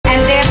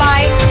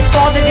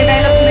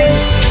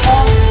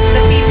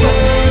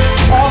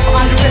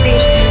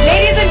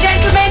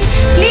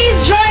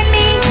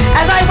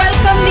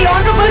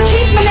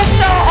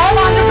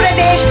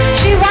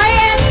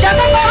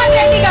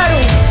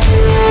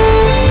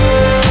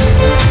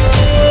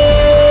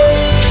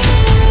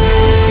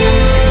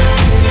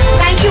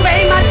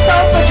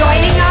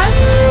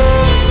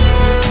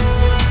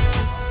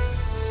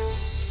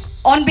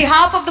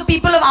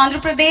people of Andhra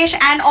Pradesh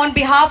and on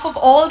behalf of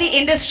all the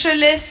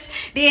industrialists,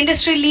 the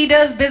industry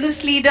leaders,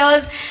 business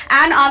leaders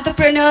and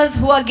entrepreneurs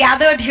who are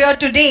gathered here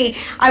today,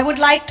 I would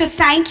like to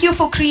thank you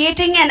for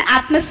creating an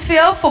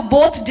atmosphere for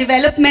both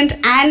development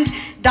and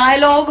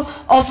dialogue,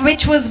 of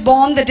which was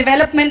born the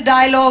Development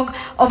Dialogue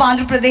of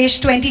Andhra Pradesh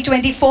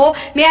 2024.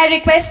 May I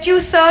request you,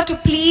 sir, to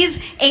please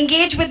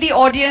engage with the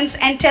audience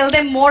and tell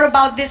them more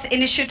about this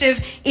initiative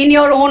in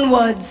your own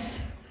words.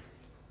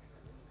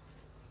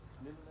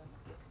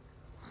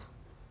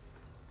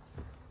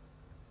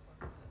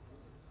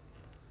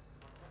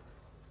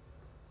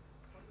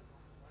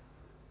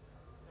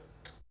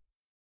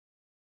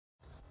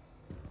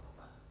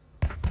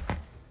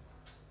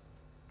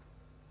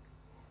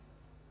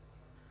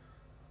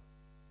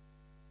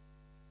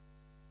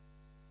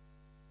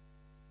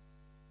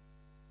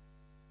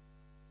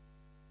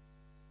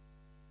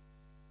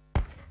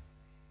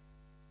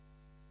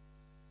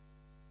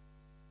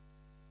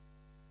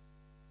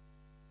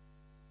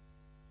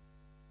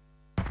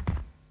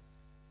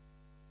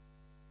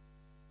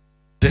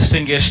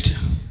 Distinguished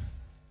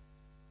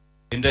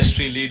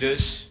industry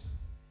leaders,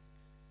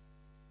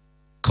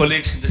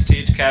 colleagues in the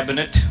state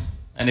cabinet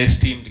and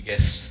esteemed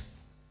guests.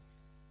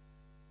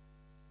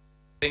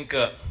 I think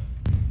koncham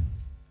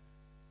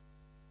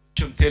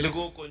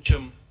Telugu,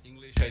 koncham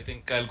English, I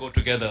think I'll go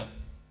together.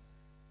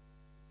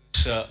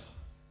 It's,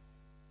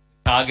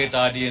 target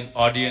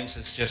audience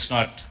is just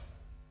not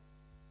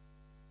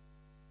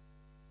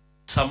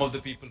some of the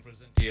people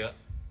present here.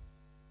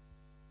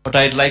 But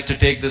I'd like to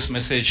take this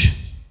message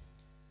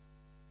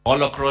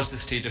all across the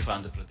state of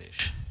Andhra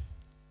Pradesh.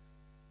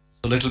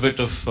 So a little bit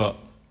of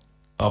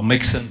a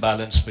mix and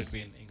balance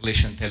between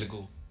English and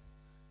Telugu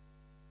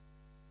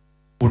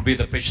would be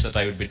the pitch that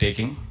I would be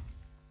taking.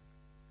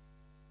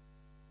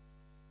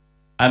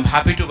 I'm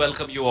happy to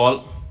welcome you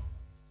all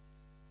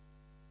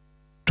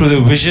to the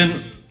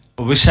Vision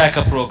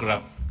Visakha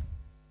program.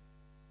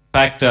 In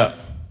fact,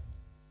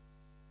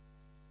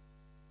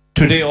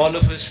 today all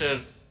of us are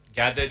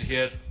gathered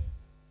here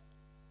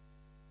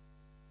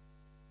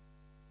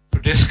to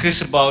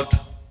discuss about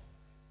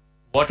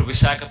what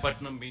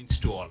Visakhapatnam means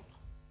to all.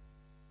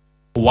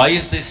 Why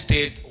does the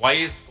state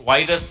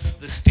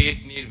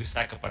need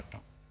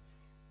Visakhapatnam?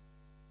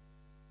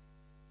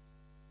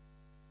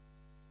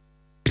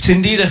 It's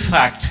indeed a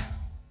fact.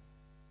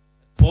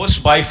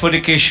 Post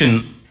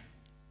bifurcation,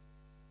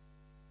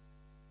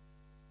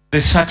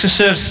 the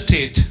successor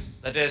state,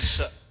 that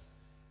is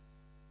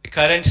the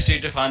current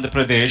state of Andhra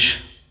Pradesh,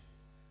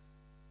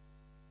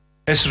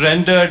 is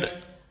rendered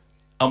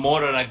a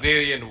more an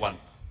agrarian one. In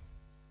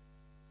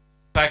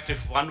fact, if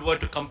one were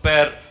to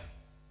compare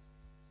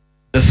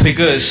the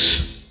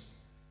figures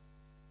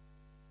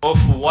of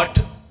what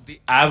the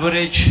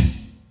average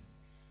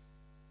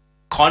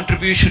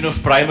contribution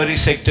of primary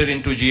sector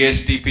into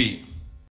GSDP